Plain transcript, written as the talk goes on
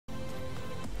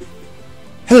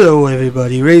Hello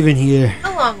everybody, Raven here,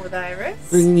 Along with Iris.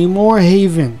 bringing you more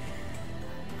Haven.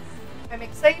 I'm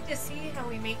excited to see how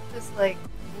we make this, like,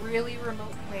 really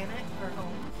remote planet our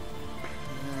home.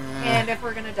 And if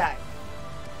we're gonna die.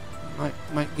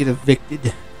 Might get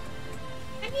evicted.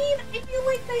 I mean, I feel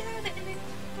like they had an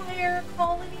entire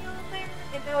colony on there,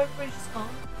 and now everybody's just gone.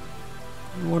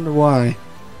 I wonder why.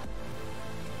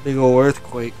 Big ol'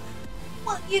 earthquake.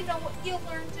 Well, you know what? You'll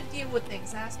learn to deal with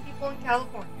things. Ask people in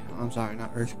California. I'm sorry,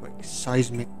 not earthquake,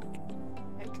 seismic.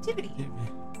 Activity.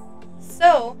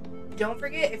 So, don't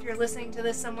forget, if you're listening to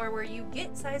this somewhere where you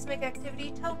get seismic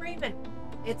activity, tell Raven.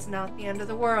 It's not the end of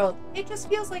the world. It just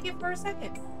feels like it for a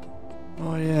second.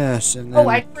 Oh yes, and then,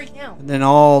 I'd freak out. and then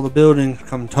all the buildings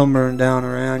come tumbling down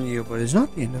around you, but it's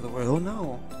not the end of the world,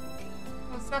 no.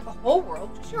 Well, it's not the whole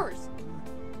world, just yours.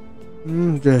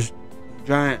 Just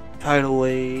giant tidal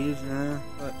waves,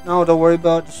 but no, don't worry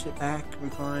about it. Just sit back,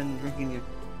 recline, drinking your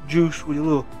juice with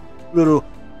your little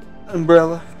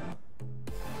umbrella.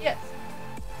 Yes,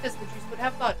 because the juice would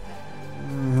have vodka.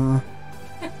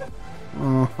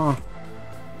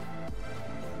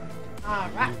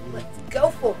 Alright, let's go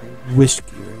for it.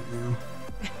 Whiskey right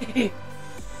now.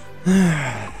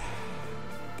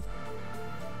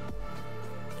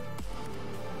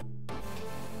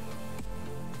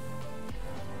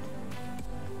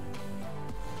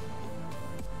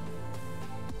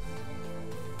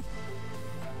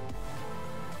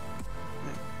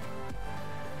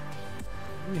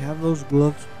 We have those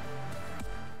gloves.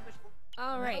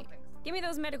 All right, give me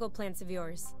those medical plants of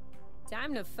yours.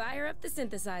 Time to fire up the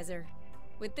synthesizer.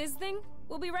 With this thing,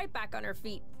 we'll be right back on our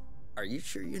feet. Are you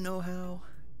sure you know how?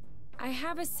 I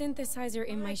have a synthesizer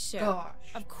in my ship. Gosh.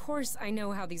 Of course I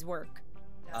know how these work.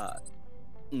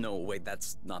 No, wait,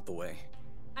 that's not the way.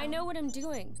 I know what I'm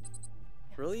doing.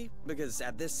 Really? Because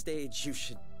at this stage, you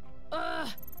should... Ugh!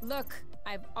 Look,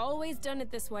 I've always done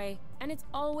it this way, and it's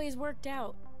always worked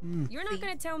out. You're not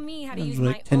gonna tell me how to That use was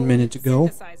like my 10 own minutes ago.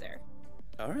 synthesizer.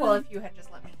 All right. Well, if you had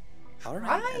just let me. All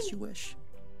right, Right. as you wish.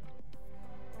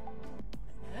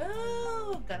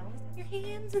 Oh, gotta always have your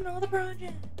hands in all the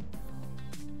projects.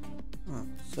 Oh,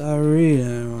 sorry,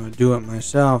 I want to do it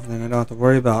myself, then I don't have to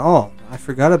worry about, oh, I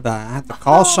forgot about it. I have to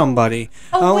call somebody.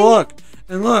 Oh, wait.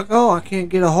 Look, oh, I can't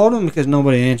get a hold of them because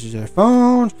nobody answers their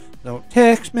phones, no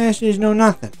text message, no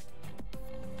nothing.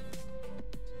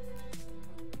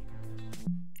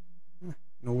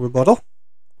 No rebuttal?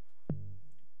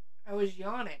 I was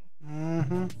yawning.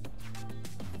 Mm-hmm.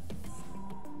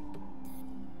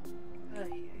 Ay,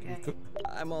 ay, ay.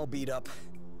 I'm all beat up.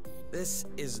 This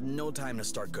is no time to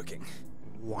start cooking.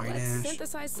 White Let's ass.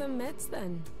 synthesize some meds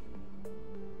then.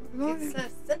 It's a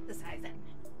synthesizer.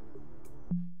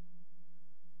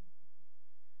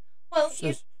 Well,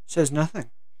 Says nothing.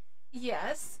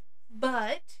 yes,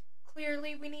 but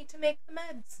clearly we need to make the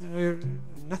meds.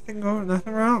 Nothing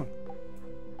wrong.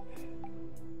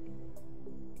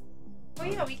 Oh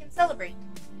yeah, we can celebrate.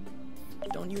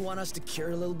 Don't you want us to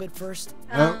cure a little bit first?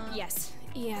 No. Yes,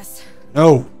 yes.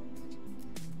 No.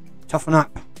 Toughen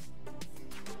up.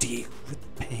 Deal with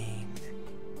the pain.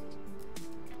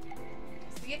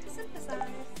 So we get to synthesize.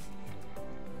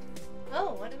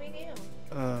 Oh, what do we do?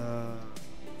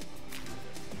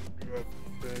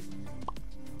 Good.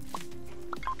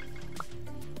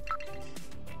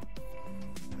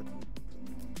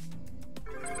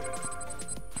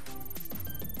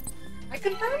 I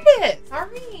confirmed it.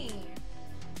 Sorry. You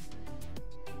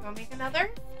want to make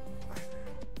another?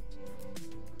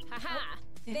 Haha,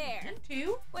 there.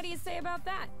 Two. What do you say about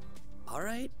that? All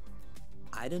right.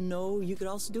 I didn't know you could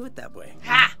also do it that way.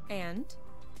 Ha! And?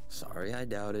 Sorry, I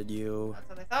doubted you. That's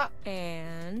what I thought.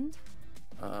 And?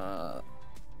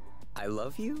 I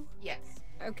love you? Yes.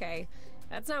 Okay,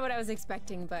 that's not what I was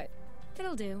expecting, but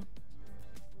it'll do.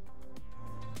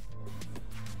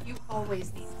 You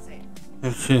always need to say it.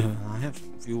 I have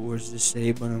some few words to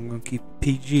say, but I'm gonna keep it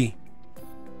PG.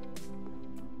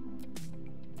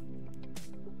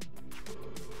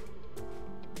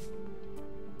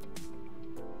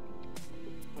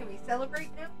 Can we celebrate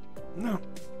now? No.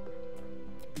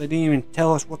 They didn't even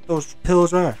tell us what those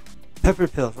pills are. Pepper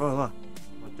pills. What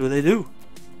do they do?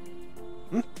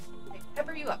 They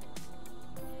pepper you up.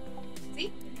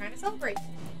 See? They're trying to celebrate.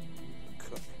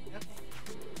 Cook. Okay.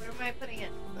 What am I putting in?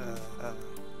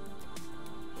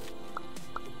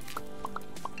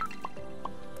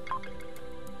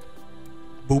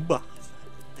 Booba.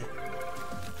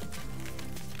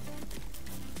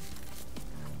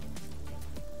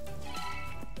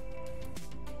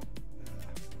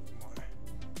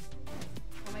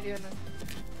 How am I doing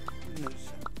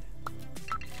this?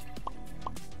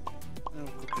 I'll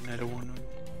cook another one.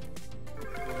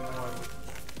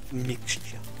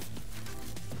 mixture.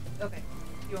 Okay.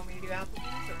 You want me to do apple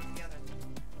juice or the other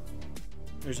thing?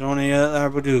 There's only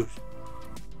apple juice.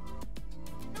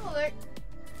 No,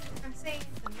 I'm saying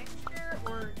the mixture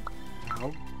or...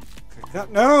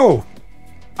 No!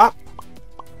 Up!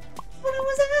 That's what I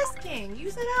was asking.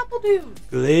 You said apple juice.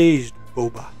 Glazed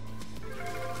boba.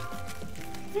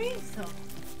 Please don't.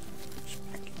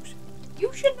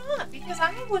 You should not, because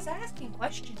I was asking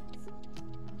questions.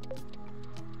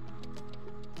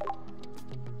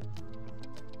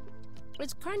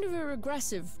 It's kind of a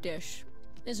regressive dish,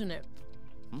 isn't it?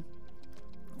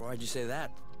 Why'd you say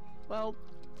that? Well,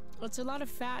 it's a lot of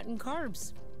fat and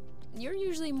carbs. You're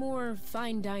usually more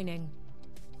fine dining.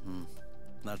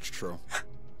 That's true.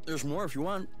 There's more if you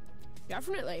want.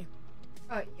 Definitely.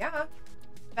 Yeah.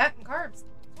 Fat and carbs.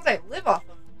 That's what I live off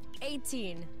of.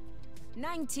 18,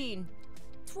 19,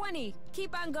 20.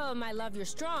 Keep on going, my love. You're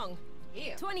strong.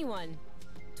 Yeah. 21,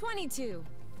 22.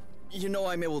 You know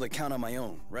I'm able to count on my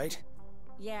own, right?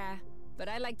 Yeah, but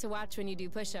I like to watch when you do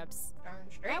push-ups. Darn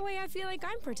straight. That way I feel like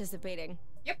I'm participating.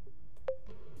 Yep.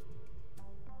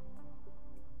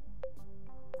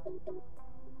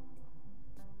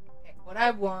 Pick what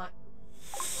I want.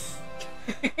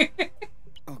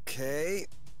 Okay.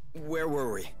 Where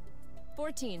were we?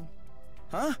 14.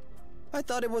 Huh? I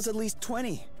thought it was at least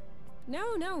 20.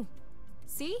 No.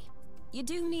 See? You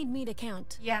do need me to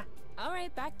count. Yeah. All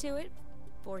right, back to it.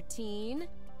 14,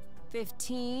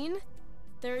 15,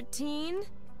 13,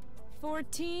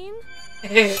 14.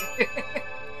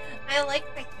 I like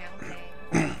the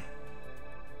counting.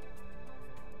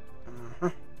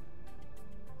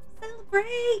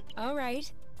 Celebrate! All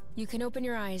right, you can open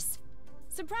your eyes.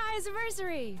 Surprise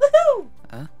anniversary! Woohoo!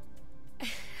 Huh?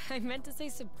 I meant to say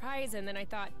surprise, and then I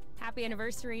thought, happy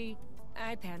anniversary.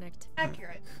 I panicked.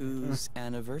 Accurate. Whose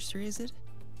anniversary is it?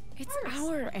 It's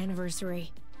our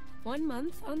anniversary. 1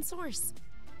 month on Source.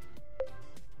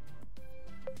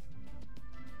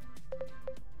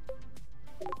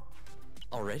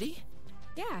 Already?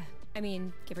 Yeah, I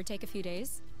mean, give or take a few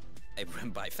days. It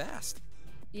went by fast.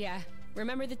 Yeah,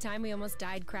 remember the time we almost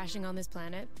died crashing on this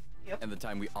planet? And the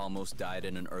time we almost died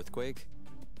in an earthquake?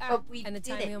 But we And the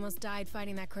did time it. we almost died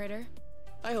fighting that critter?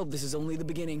 I hope this is only the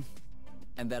beginning.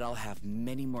 And that I'll have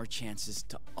many more chances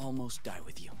to almost die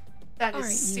with you. That is Aren't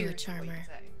you a seriously what you charmer?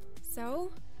 say.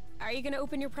 So, are you gonna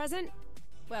open your present?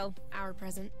 Well, our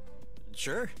present.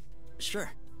 Sure.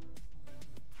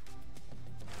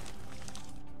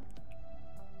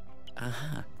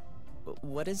 Uh-huh.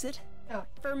 What is it? Oh,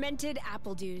 Fermented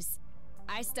apple dews.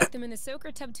 I stuck them in the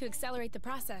soaker tub to accelerate the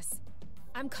process.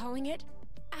 I'm calling it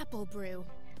Apple Brew.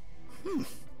 Do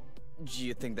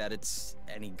you think that it's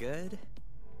any good?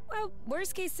 Well,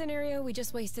 worst case scenario, we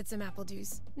just wasted some apple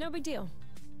dews. No big deal.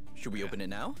 Should we open it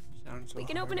now? Sounds so We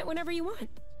can open it whenever you want.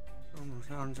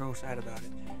 Sounds so sad about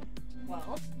it.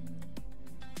 well,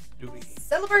 Do we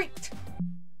celebrate!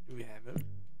 have it?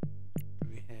 Do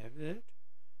we have it?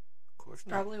 Of course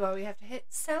not. Probably why we have to hit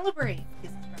celebrate,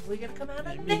 because it's probably gonna come out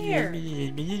of there.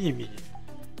 Maybe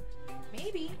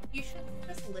you should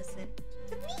just listen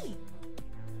to me.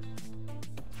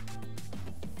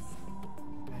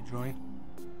 Can I join?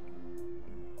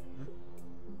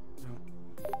 No.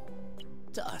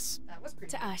 To us. That was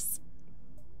pretty To us.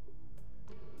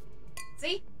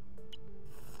 See?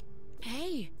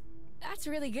 Hey, that's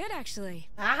really good, actually.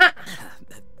 Ah,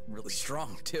 That's really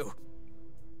strong, too.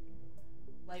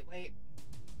 lightweight.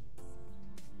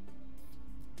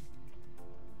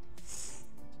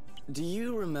 Do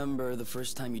you remember the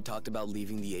first time you talked about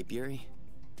leaving the apiary?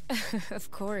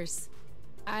 Of course.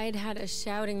 I'd had a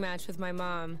shouting match with my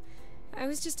mom. I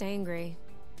was just angry.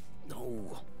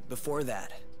 No, before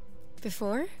that.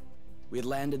 Before? We had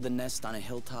landed the nest on a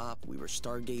hilltop, we were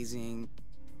stargazing,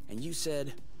 and you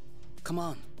said, "Come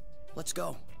on, let's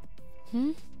go."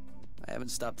 I haven't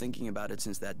stopped thinking about it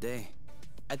since that day.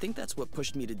 I think that's what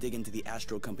pushed me to dig into the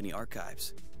Astro Company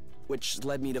archives, which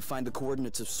led me to find the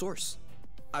coordinates of Source.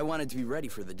 I wanted to be ready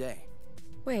for the day.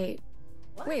 Wait,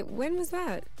 when was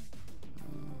that?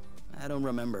 I don't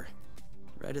remember.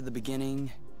 Right at the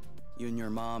beginning, you and your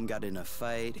mom got in a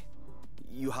fight.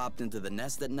 You hopped into the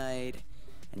nest at night,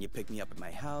 and you picked me up at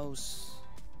my house.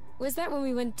 Was that when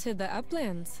we went to the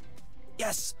uplands?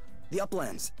 Yes, the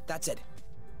uplands. That's it.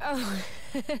 Oh,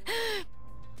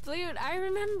 dude, I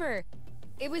remember.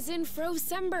 It was in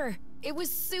Frocember. It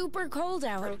was super cold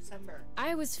out. December.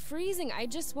 I was freezing. I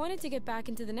just wanted to get back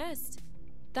into the nest.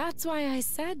 That's why I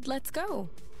said, let's go.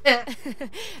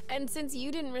 And since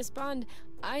you didn't respond,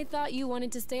 I thought you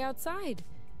wanted to stay outside.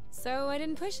 So I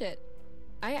didn't push it.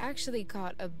 I actually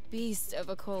caught a beast of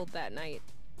a cold that night.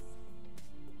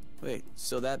 Wait,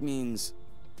 so that means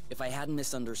If I hadn't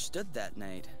misunderstood that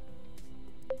night...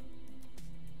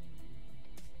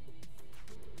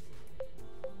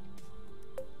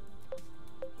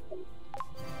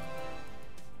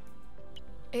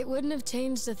 It wouldn't have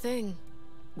changed a thing.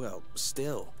 Well,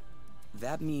 still.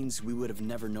 That means we would have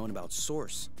never known about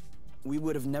Source. We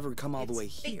would have never come all the way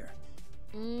here.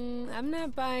 I'm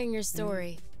not buying your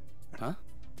story. Huh?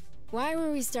 Why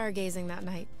were we stargazing that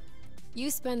night?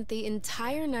 You spent the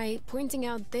entire night pointing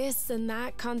out this and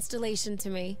that constellation to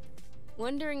me,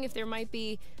 wondering if there might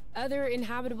be other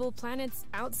inhabitable planets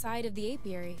outside of the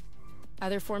apiary.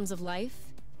 Other forms of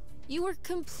life. You were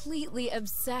completely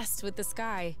obsessed with the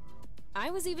sky. I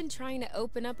was even trying to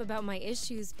open up about my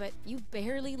issues, but you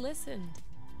barely listened.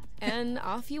 And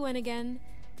off you went again,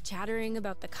 chattering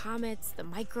about the comets, the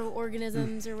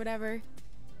microorganisms, or whatever.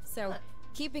 So,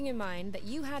 keeping in mind that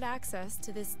you had access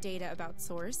to this data about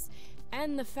Source,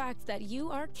 and the fact that you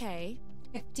are Kay,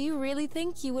 do you really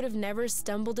think you would have never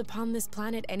stumbled upon this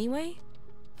planet anyway?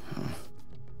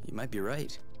 You might be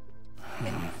right.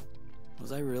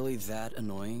 Was I really that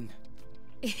annoying?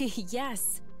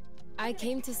 Yes. I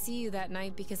came to see you that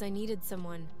night because I needed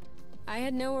someone. I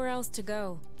had nowhere else to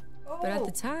go. But at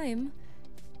the time,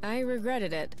 I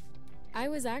regretted it. I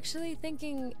was actually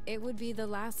thinking it would be the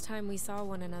last time we saw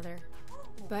one another.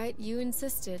 But you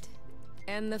insisted.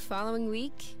 And the following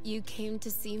week, you came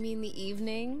to see me in the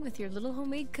evening with your little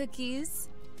homemade cookies.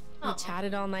 We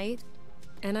chatted all night.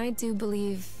 And I do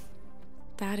believe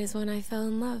that is when I fell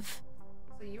in love.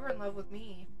 So you were in love with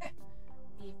me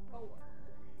before.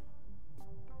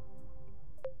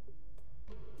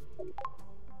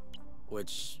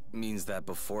 Which means that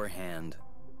beforehand...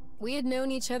 We had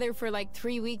known each other for like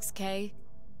 3 weeks, Kay.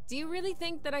 Do you really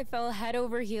think that I fell head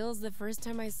over heels the first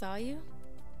time I saw you?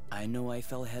 I know I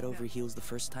fell head over heels the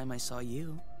first time I saw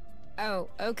you. Oh,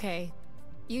 okay.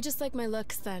 You just like my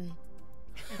looks then.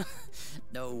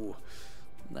 No,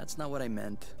 that's not what I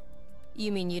meant.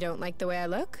 You mean you don't like the way I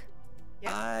look?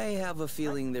 Yeah. I have a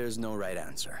feeling there's no right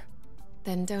answer.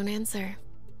 Then don't answer.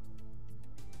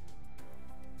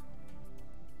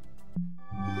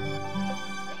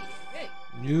 Hey.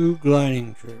 New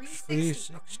gliding tricks,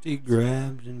 360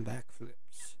 grabs and backflips.